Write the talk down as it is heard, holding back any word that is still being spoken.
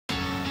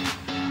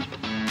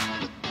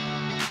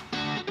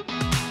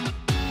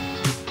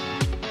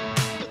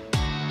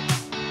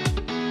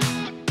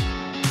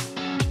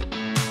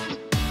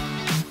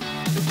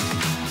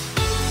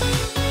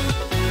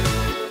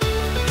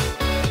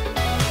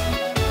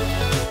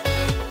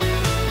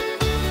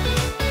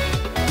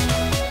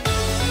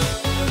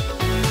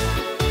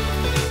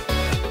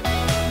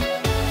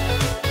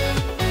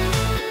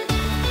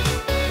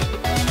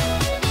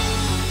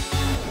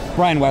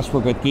Brian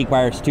Westbrook with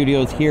GeekWire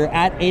Studios here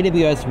at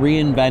AWS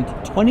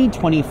reInvent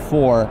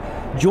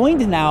 2024,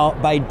 joined now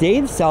by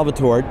Dave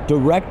Salvator,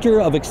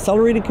 Director of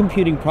Accelerated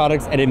Computing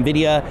Products at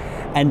NVIDIA,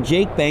 and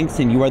Jake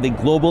Bengtson, you are the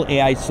Global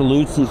AI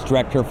Solutions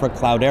Director for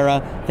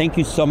Cloudera. Thank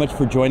you so much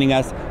for joining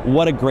us.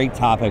 What a great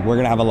topic. We're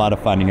going to have a lot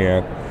of fun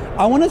here.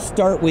 I want to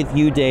start with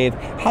you, Dave.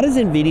 How does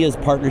NVIDIA's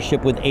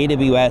partnership with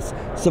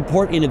AWS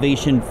support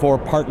innovation for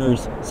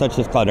partners such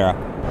as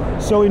Cloudera?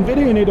 So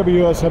NVIDIA and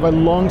AWS have a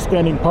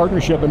long-standing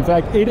partnership. In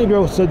fact,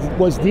 AWS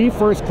was the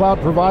first cloud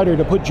provider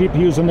to put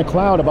GPUs in the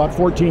cloud about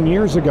 14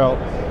 years ago.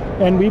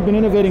 And we've been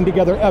innovating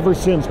together ever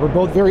since. We're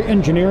both very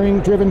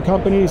engineering-driven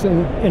companies,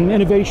 and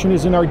innovation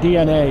is in our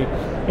DNA.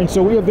 And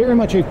so we have very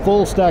much a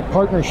full-stack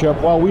partnership.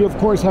 While we, of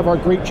course, have our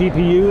great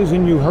GPUs,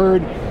 and you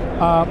heard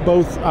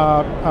both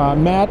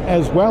Matt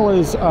as well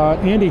as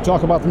Andy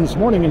talk about them this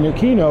morning in their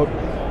keynote,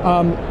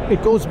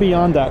 it goes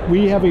beyond that.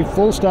 We have a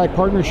full stack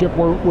partnership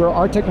where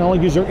our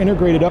technologies are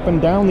integrated up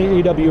and down the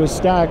AWS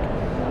stack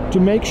to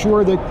make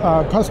sure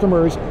that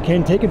customers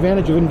can take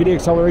advantage of NVIDIA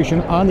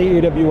acceleration on the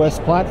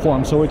AWS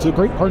platform. So it's a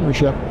great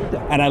partnership.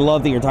 And I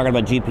love that you're talking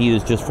about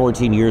GPUs just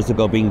 14 years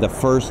ago being the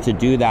first to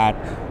do that.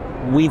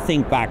 We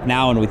think back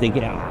now and we think,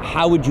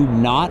 how would you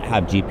not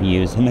have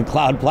GPUs in the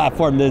cloud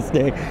platform this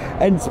day?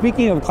 And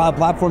speaking of cloud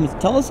platforms,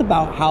 tell us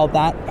about how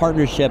that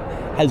partnership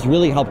has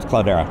really helped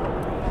Cloudera.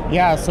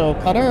 Yeah, so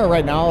Cloudera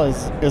right now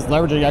is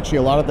leveraging actually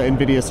a lot of the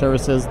NVIDIA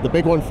services. The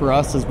big one for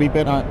us is we've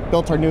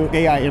built our new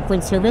AI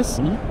inference service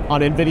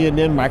on NVIDIA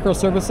Nim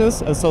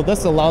microservices. And so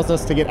this allows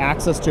us to get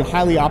access to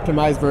highly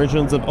optimized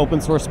versions of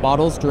open source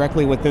models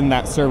directly within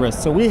that service.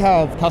 So we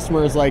have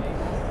customers like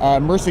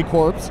Mercy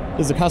Corps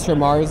is a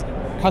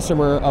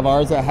customer of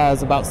ours that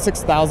has about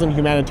 6,000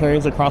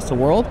 humanitarians across the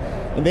world.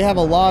 And they have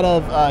a lot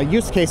of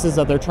use cases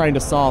that they're trying to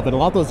solve. And a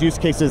lot of those use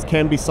cases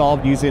can be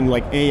solved using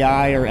like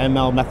AI or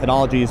ML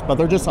methodologies, but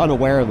they're just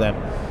unaware of them.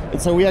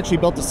 And so we actually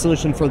built a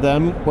solution for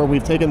them where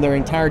we've taken their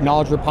entire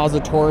knowledge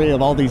repository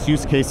of all these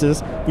use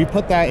cases. We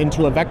put that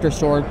into a vector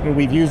store, and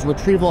we've used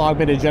retrieval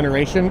augmented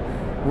generation,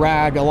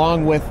 RAG,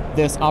 along with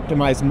this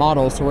optimized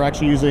model. So we're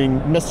actually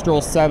using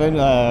Mistral 7,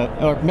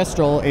 or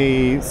Mistral,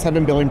 a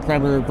 7 billion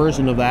parameter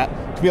version of that,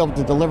 to be able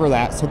to deliver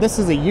that. So this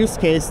is a use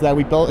case that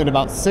we built in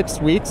about 6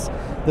 weeks.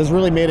 This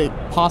really made it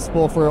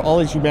possible for all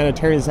these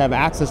humanitarians to have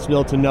access to be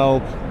able to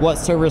know what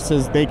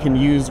services they can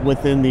use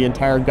within the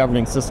entire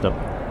governing system.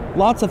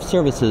 Lots of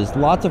services,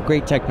 lots of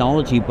great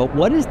technology, but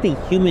what is the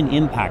human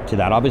impact to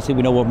that? Obviously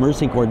we know what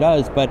Mercy Corps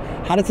does, but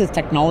how does this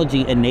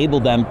technology enable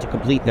them to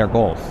complete their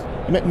goals?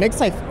 It makes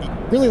life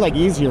really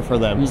easier for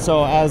them.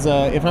 So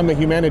if I'm a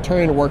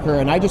humanitarian worker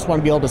and I just want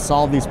to be able to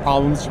solve these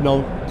problems,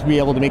 to be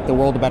able to make the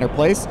world a better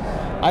place,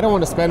 I don't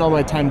want to spend all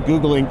my time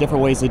Googling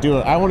different ways to do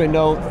it. I want to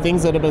know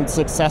things that have been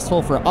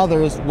successful for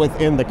others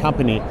within the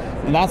company.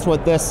 And that's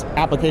what this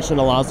application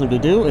allows them to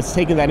do, is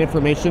taking that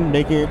information,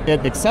 making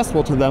it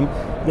accessible to them.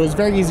 It was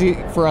very easy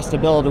for us to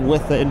build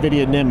with the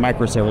NVIDIA Nim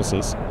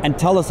microservices. And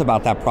tell us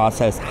about that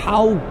process.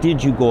 How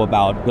did you go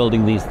about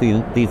building these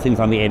things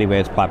on the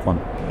AWS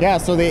platform? Yeah,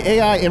 so the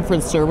AI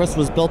inference service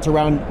was built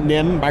around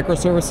Nim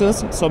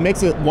microservices, so it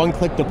makes it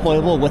one-click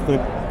deployable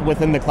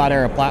within the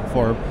Cloudera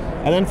platform.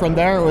 And then from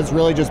there, it was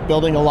really just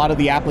building a lot of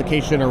the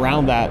application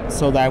around that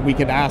so that we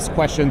could ask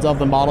questions of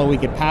the model, we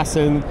could pass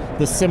in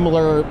the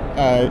similar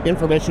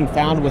information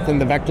found within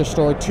the vector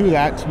store to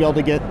that to be able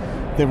to get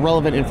the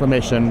relevant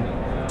information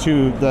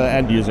to the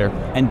end user.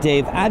 And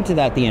Dave, add to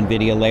that the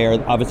NVIDIA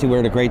layer. Obviously, we're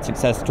at a great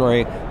success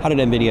story. How did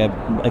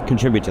NVIDIA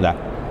contribute to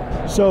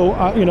that? So,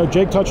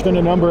 Jake touched on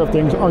a number of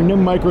things. Our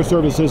Nim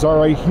microservices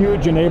are a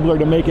huge enabler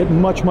to make it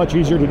much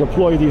easier to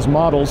deploy these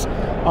models.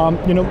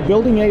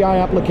 Building AI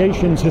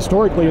applications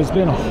historically has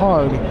been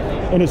hard,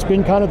 and it's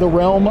been kind of the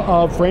realm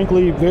of,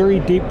 frankly, very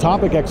deep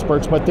topic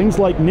experts, but things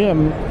like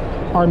Nim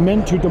are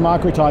meant to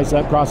democratize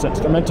that process.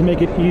 They're meant to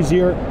make it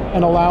easier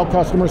and allow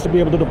customers to be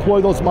able to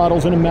deploy those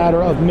models in a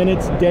matter of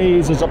minutes,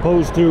 days, as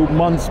opposed to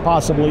months,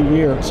 possibly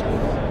years.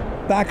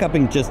 Back up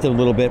in just a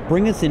little bit,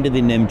 bring us into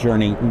the Nim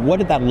journey. What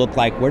did that look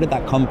like? Where did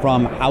that come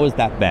from? How is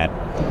that been?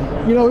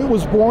 It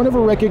was born of a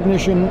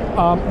recognition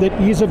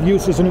that ease of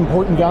use is an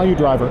important value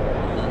driver,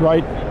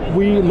 right?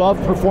 We love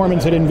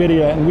performance at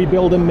NVIDIA, and we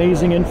build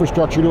amazing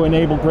infrastructure to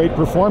enable great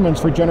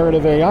performance for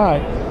generative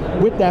AI.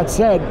 With that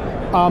said,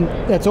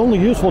 that's only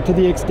useful to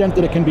the extent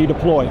that it can be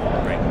deployed.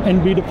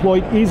 And be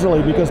deployed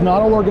easily, because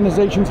not all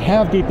organizations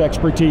have deep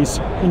expertise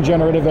in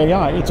generative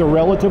AI. It's a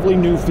relatively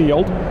new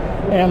field.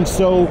 And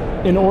so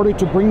in order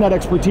to bring that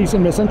expertise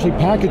and essentially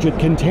package it,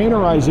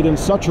 containerize it in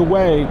such a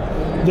way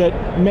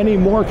that many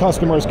more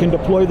customers can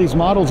deploy these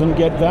models and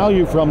get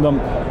value from them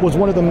was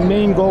one of the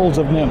main goals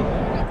of Nim.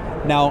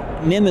 Now,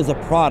 Nim is a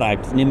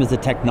product, Nim is a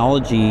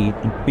technology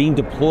being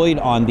deployed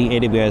on the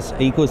AWS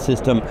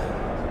ecosystem.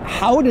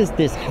 How does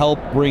this help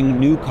bring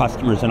new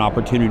customers and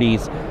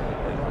opportunities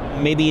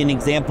maybe in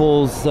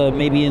examples,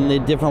 maybe in the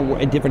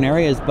different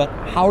areas, but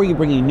how are you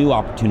bringing new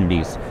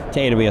opportunities to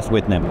AWS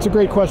with Nim? It's a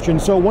great question.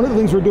 So one of the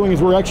things we're doing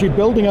is we're actually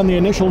building on the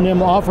initial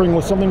Nim offering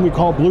with something we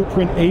call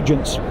blueprint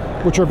agents,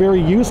 which are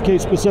very use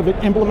case specific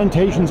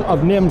implementations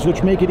of NIMs,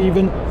 which make it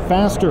even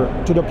faster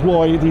to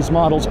deploy these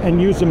models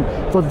and use them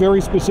for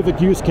very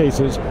specific use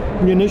cases.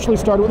 We initially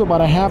started with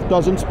about a half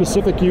dozen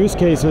specific use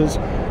cases,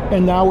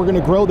 and now we're going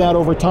to grow that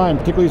over time.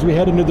 Particularly as we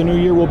head into the new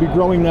year, we'll be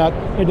growing that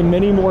into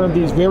many more of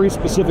these very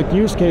specific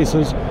use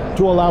cases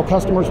to allow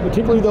customers,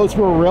 particularly those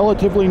who are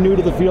relatively new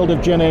to the field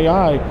of Gen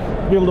AI,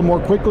 to be able to more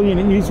quickly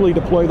and easily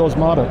deploy those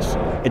models.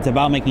 It's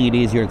about making it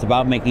easier, it's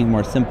about making it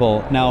more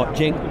simple. Now,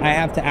 Jake, I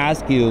have to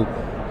ask you,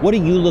 what are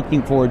you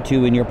looking forward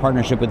to in your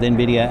partnership with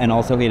NVIDIA and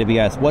also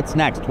AWS? What's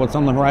next? What's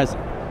on the horizon?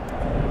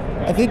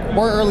 I think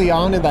we're early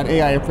on in that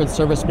AI inference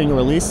service being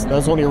released. That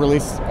was only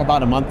released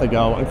about a month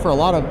ago. And for a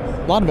lot of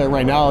it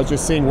right now is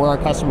just seeing where our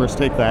customers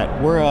take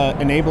that. We're an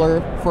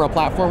enabler for a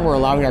platform. We're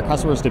allowing our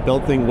customers to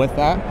build things with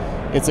that.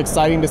 It's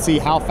exciting to see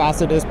how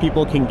fast it is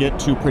people can get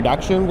to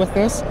production with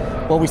this.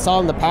 What we saw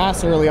in the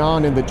past early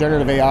on in the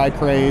generative AI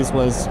craze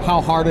was how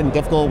hard and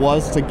difficult it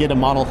was to get a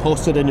model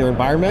hosted in your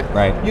environment.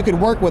 Right. You could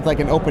work with like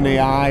an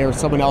OpenAI or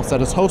someone else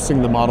that is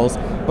hosting the models,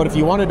 but if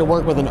you wanted to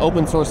work with an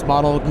open source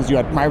model because you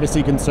had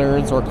privacy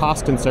concerns or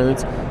cost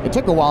concerns, it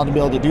took a while to be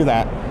able to do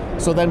that.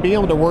 So then being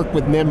able to work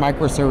with Nim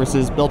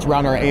microservices built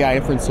around our AI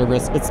inference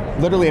service, it's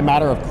literally a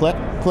matter of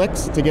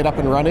clicks to get up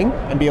and running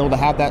and be able to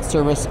have that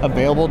service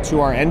available to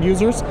our end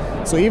users.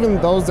 So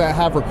even those that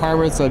have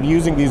requirements of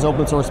using these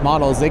open source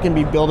models, they can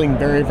be building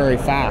very, very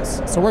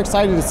fast. So we're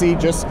excited to see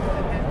just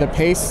the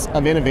pace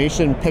of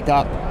innovation pick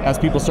up as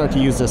people start to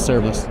use this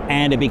service.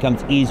 And it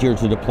becomes easier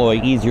to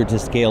deploy, easier to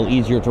scale,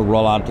 easier to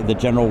roll out to the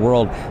general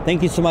world.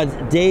 Thank you so much,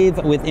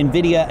 Dave with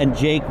NVIDIA and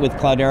Jake with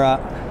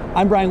Cloudera.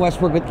 I'm Brian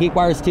Westbrook with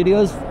GeekWire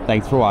Studios.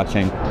 Thanks for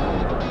watching.